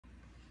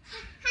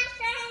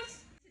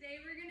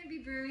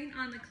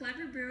on the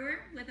Clever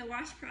Brewer with a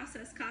wash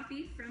process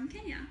coffee from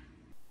Kenya.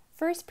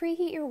 First,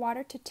 preheat your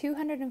water to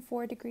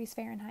 204 degrees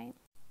Fahrenheit.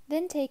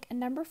 Then take a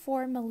number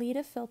 4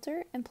 Melita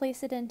filter and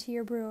place it into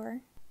your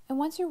brewer. And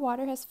once your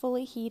water has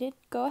fully heated,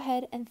 go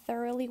ahead and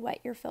thoroughly wet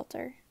your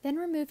filter. Then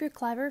remove your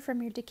Clever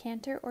from your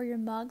decanter or your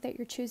mug that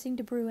you're choosing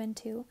to brew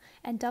into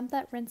and dump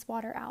that rinse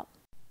water out.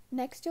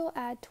 Next, you'll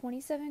add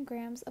 27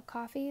 grams of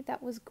coffee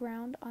that was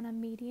ground on a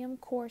medium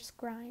coarse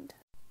grind.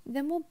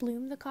 Then we'll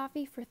bloom the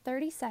coffee for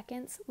 30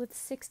 seconds with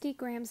 60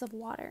 grams of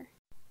water.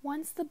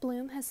 Once the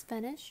bloom has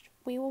finished,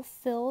 we will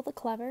fill the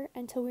Clever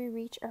until we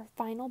reach our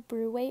final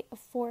brew weight of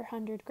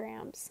 400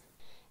 grams.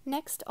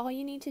 Next, all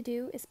you need to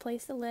do is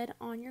place the lid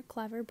on your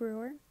Clever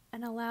brewer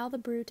and allow the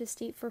brew to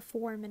steep for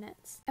 4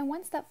 minutes. And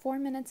once that 4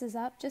 minutes is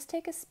up, just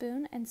take a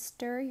spoon and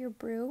stir your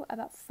brew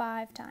about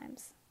 5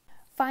 times.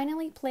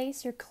 Finally,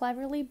 place your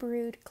cleverly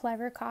brewed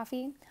Clever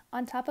coffee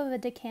on top of a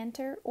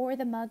decanter or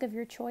the mug of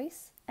your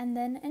choice, and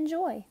then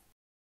enjoy.